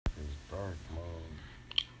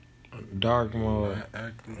Dark mode.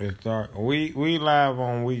 It's dark. We live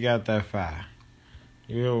on We Got That Fire.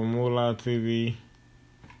 You hear with Moolah TV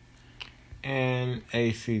and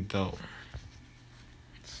AC Dope.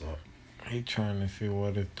 What's up? He trying to see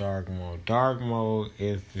what is dark mode. Dark mode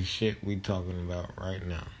is the shit we talking about right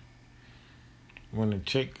now. When a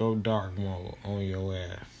chick go dark mode on your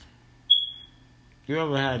ass. You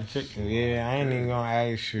ever had a chick? Yeah, I ain't even gonna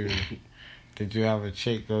ask you. Did you have a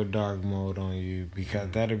chick go dark mode on you?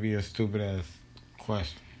 Because that'd be a stupid ass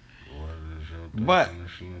question. What is your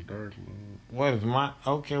definition of dark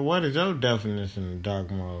mode? What is your definition of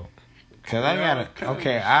dark mode? Cause I got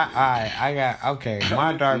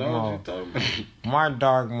my dark mode. My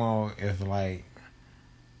dark mode is like,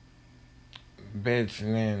 bitch,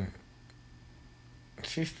 and then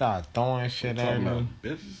she started throwing shit at me.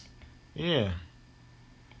 Bitches? Yeah.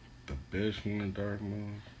 The bitch went dark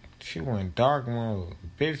mode? She went dark mode.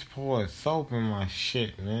 Bitch poured soap in my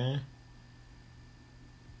shit, man.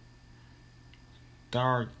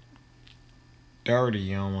 Dark,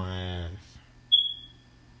 dirty on my ass.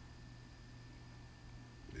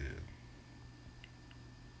 Yeah.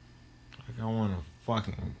 Like I wanna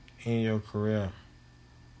fucking end your career.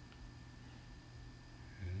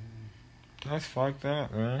 That's fucked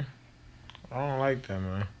up, man. I don't like that,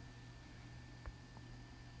 man.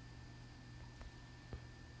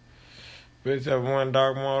 Bitch ever went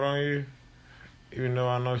dark mode on you? Even though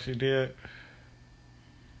I know she did?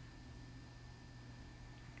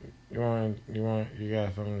 You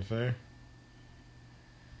got something to say?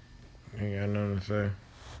 You got nothing to say?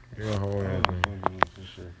 You got hold ass man.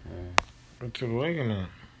 What you looking at?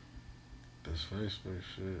 This Facebook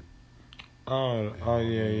shit. Oh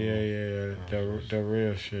yeah. That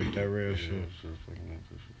real shit. Just looking at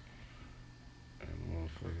this shit. And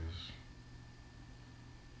motherfuckers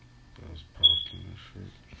that was posting this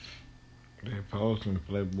shit. They posting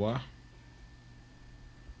Playboy.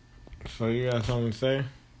 So you got something to say?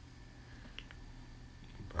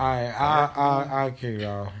 I'll kick it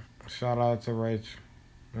off. Shout out to Rachel.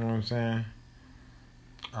 You know what I'm saying?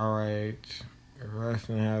 R.H. Rest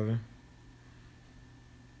in heaven.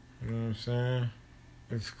 You know what I'm saying?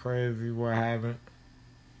 It's crazy what happened.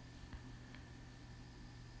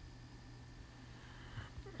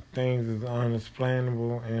 Things is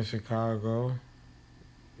unexplainable in Chicago.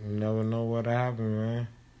 You never know what happened, man.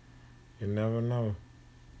 You never know.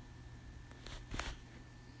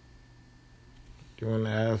 You want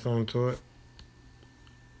to add something to it?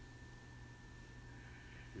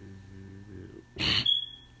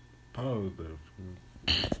 Pause that.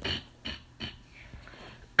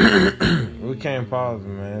 We can't pause it,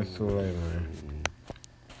 man. It's too late, man.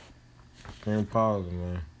 Can't pause it,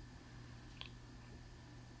 man.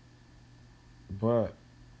 But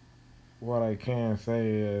what I can say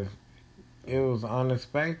is it was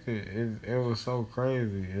unexpected. It was so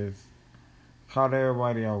crazy. It's caught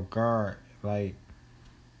everybody off guard. Like,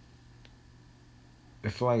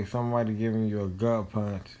 it's like somebody giving you a gut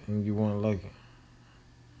punch and you weren't looking.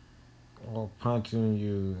 Or punching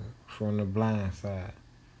you from the blind side.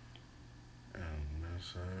 And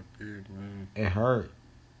that's how it be, man. It hurt.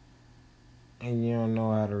 And you don't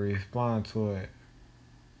know how to respond to it.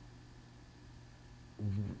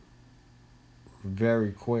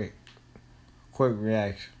 Very quick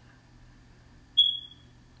reaction.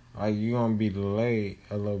 Like you gonna be delayed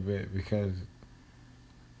a little bit because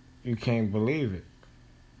you can't believe it.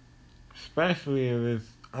 Especially if it's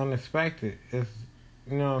unexpected. It's,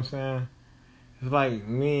 you know what I'm saying? It's like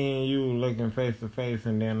me and you looking face to face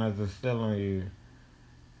and then I just still on you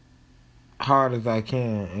hard as I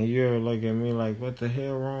can and you're looking at me like, what the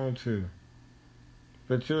hell wrong with you?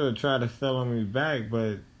 But you'll try to still on me back,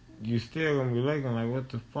 but you still gonna be looking like, what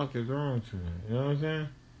the fuck is wrong with you? You know what I'm saying?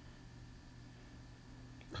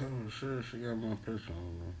 Oh, sure, she got my picture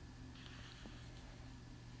on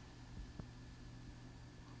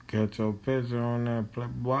there. Got your picture on that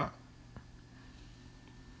Playboy.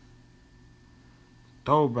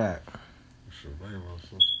 Throwback. Survival.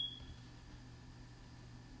 This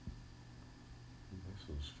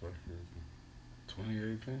was fucking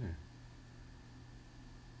 2018.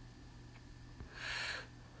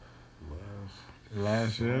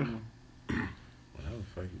 Last year? What the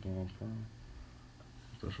fuck you doing, prom?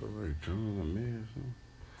 That's already June or May or something.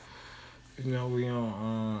 You know, we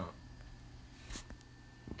on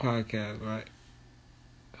podcast, right?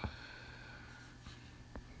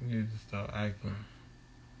 You need to start acting.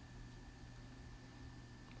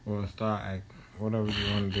 Or start acting. Whatever you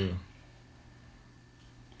want to do.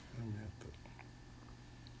 Let me have to.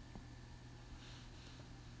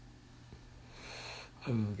 I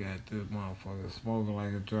just got this motherfucker smoking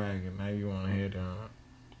like a dragon. Now you want to hear that?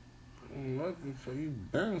 Nothing for you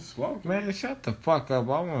been smoking. Man, shut the fuck up.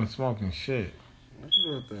 I wasn't smoking shit. What you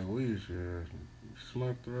doing with that weed shit? You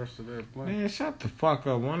smoked the rest of that blunt? Man, shut the fuck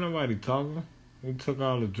up. Wasn't nobody talking. We took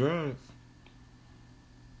all the drugs.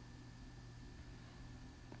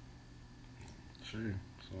 Gee,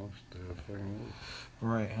 so I'm still fucking with.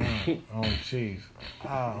 Right, on Chief.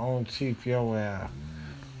 On Chief, your ass.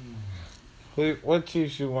 What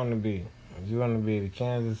Chiefs you want to be? You want to be the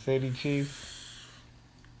Kansas City Chiefs?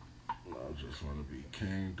 No, I just want to be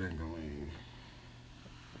King Dingaling.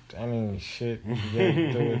 That ain't shit. You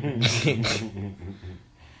gotta do it.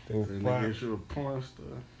 If they get you a porn star,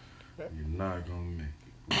 you're not gonna make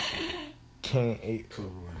it. Can't eat. Too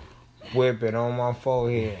late. Whip it on my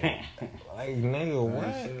forehead. Like, nigga,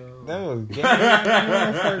 what? That was gay.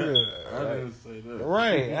 Motherfucker. I didn't say that.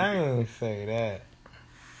 Right, I didn't say that.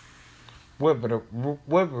 Whip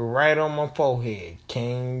it right on my forehead.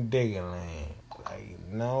 King Diggerland. Like,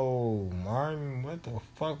 no, Martin, what the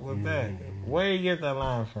fuck was that? Where you get that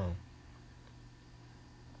line from?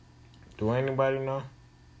 Do anybody know?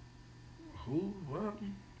 Who? What?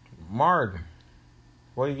 Martin.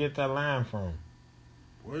 Where you get that line from?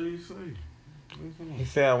 What did he say? He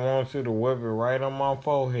said, I want you to whip it right on my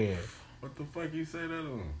forehead. What the fuck you say that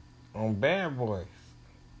on? On Bad Boys.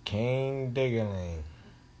 King Diggerland.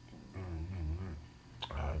 I don't know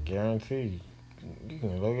that. I guarantee you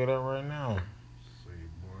can look it up right now. See,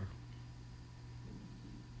 boy.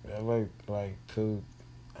 That looked like two,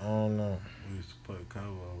 I don't know. We used to put cover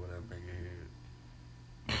over that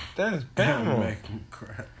nigga head. That's That Bama. make him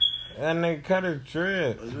cry. That nigga cut his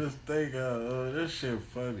dreads. Just think, this shit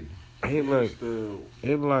funny. He look like a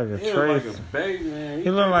He look like Trace. a baby, man. He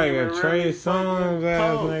look couldn't like even a Trey really Songz fucking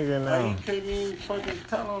ass talk. nigga Like, now. he couldn't even fucking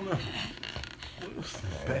tell on them.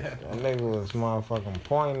 That nigga was motherfucking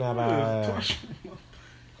pointing at our ass.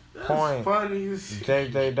 That's Point. funny as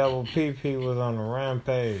shit. JJ Double PP was on the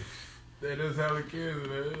rampage. They just have the kids in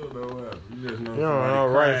the hill, though. You just know You don't know,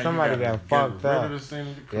 right? Somebody got fucked up.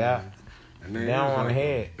 Yeah. And then Down it was on the like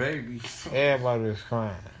head. a baby. Everybody was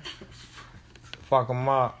crying. Fuck them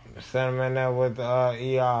up. Send them in there with the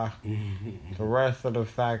ER. The rest of the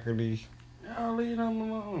faculty. Y'all leave them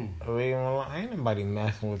alone. Leave them alone. Ain't nobody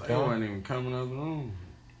messing with They them. wasn't even coming out of the room.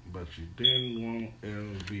 But you didn't want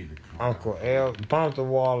LV to come Uncle out. L, bump the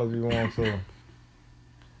wall if you want to.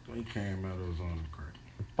 He came out, it was on the crack.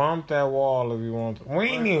 Bump that wall if you want to. We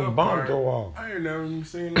ain't even bump the wall. I ain't never even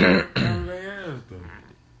seen them cover their ass, though.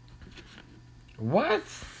 What?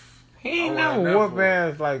 He ain't I never never- whoop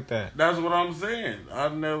ass like that. That's what I'm saying.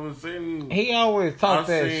 I've never seen... He always talk I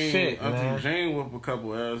that seen shit, Auntie man. Jane whoop a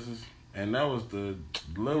couple asses, and that was the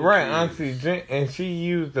little Right, kids. Auntie Jen, and she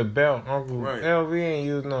used the belt. Uncle Right. LV ain't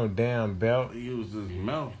used no damn belt. He used his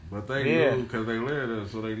mouth, but they Yeah. knew because they lived there,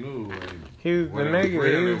 so they knew. Like, He was the when it was nigga.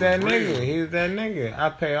 real, He it was that was real. nigga. He was that nigga. I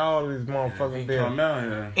pay all these if motherfucking he bills. come out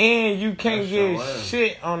here, And you can't That's get your ass.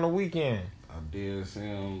 shit on the weekend. I did see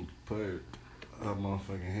him put her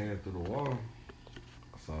motherfucking head through the wall.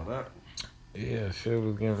 I saw that. Yeah, shit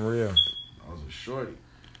was getting real. I was a shorty.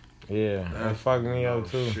 Yeah, that fucked me up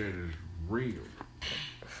too. Shit is real.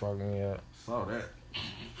 Fucked me up. Saw that.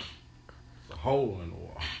 It's a hole in the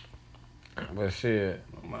wall. But shit,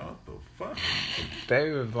 I'm like, what the fuck? they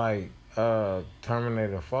was like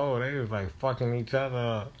Terminator 4. They was like fucking each other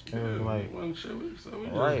up. It was like one shit we just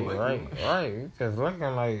right. looking. We just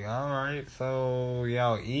looking like, all right, so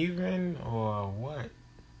y'all even or what?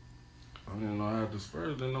 I didn't know how to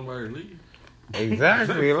disperse. Didn't nobody leave.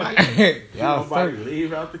 Exactly, like y'all Nobody stuck.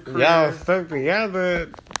 leave out the crib. Y'all stuck together.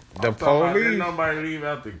 The I'm talking about, didn't police. nobody leave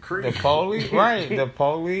out the crib. The police, right? The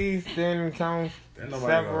police didn't come Didn't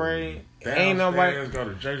nobody separate. go Ain't nobody.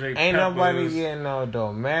 downstairs, go to JJ Ain't nobody Peppers. getting no They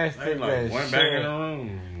domestic like that went back in shit. the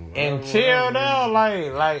room And Whatever, chilled whatever. out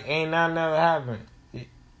like ain't nothing ever happened.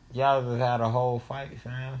 Y'all just had a whole fight,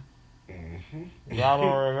 fam. Mm-hmm. Y'all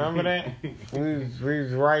don't remember that? We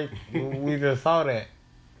was right. We just saw that.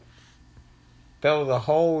 There was a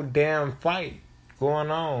whole damn fight going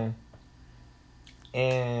on,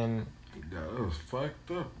 and Yeah, it was fucked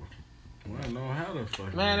up. I don't know how to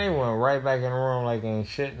fucking. man, they went right back in the room like ain't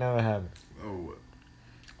shit never happened. Oh, what?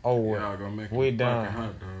 Oh well. Y'all gonna make We a done. fucking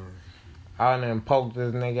hot dog. I done poked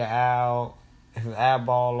this nigga out. His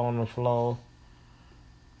eyeball on the floor.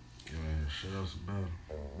 Yeah, shit else about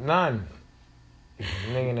it. None.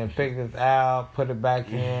 Nigga done picked this out, put it back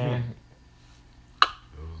in. It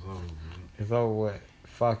was over, man. It's over with.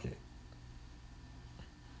 Fuck it.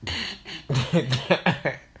 Don't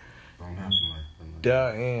happen like that.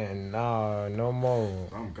 Duh in. Nah, no more.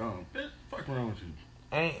 I'm gone. Bitch, fuck wrong with you?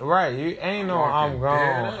 Ain't right. You ain't no Walking I'm gone.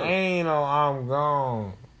 dead up. Ain't no I'm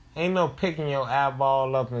gone. Ain't no picking your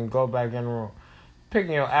eyeball up and go back in the room.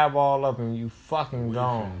 Picking your eyeball up and you fucking We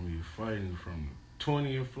gone. finna be fighting from the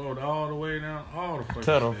 20th floor all the way down, all the fucking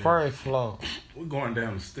To the stairs. first floor. We're going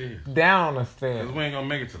down the stairs. Down the stairs. Cause we ain't gonna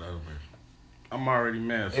make it to the elevator. I'm already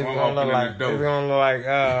mad, so It's I'm gonna look opening like the door. it's gonna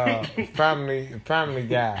look like Family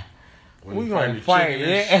Guy. When We you gonna the fight, chicken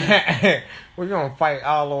and shit. yeah. We gonna fight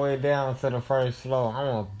all the way down to the first floor. I'm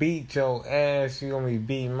gonna beat your ass. You gonna be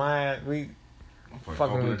beating my ass. We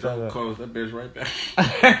fucking Open the each door, other. close that bitch right back.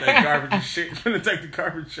 That garbage and shit. Finna take the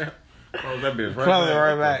garbage out. Close that bitch right close back. it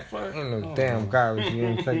right What back. the fuck? Ain't no Oh. damn garbage you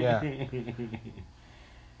didn't take out.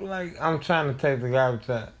 Like I'm trying to take the garbage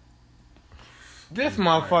out. This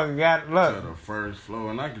motherfucker got To look. the first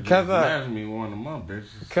floor, and I could just Cause imagine me one of my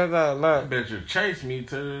bitches. Cause That look, bitch would chase me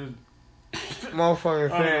to the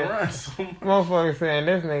motherfucker on the saying, run somewhere. motherfucker saying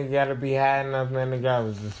this nigga gotta be hiding up in the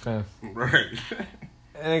garbage dispenser. Right.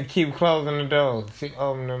 And they keep closing the door. She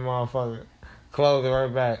open the motherfucker. Close it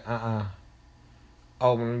right back.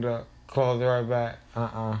 Open the door. Close it right back.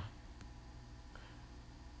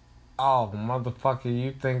 Oh, motherfucker,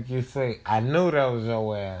 you think you see. I knew that was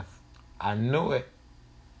your ass. I knew it.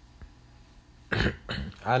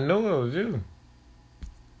 I knew it was you.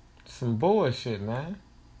 Some bullshit, man.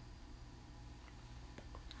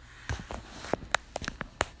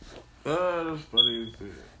 That's funny as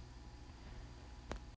shit.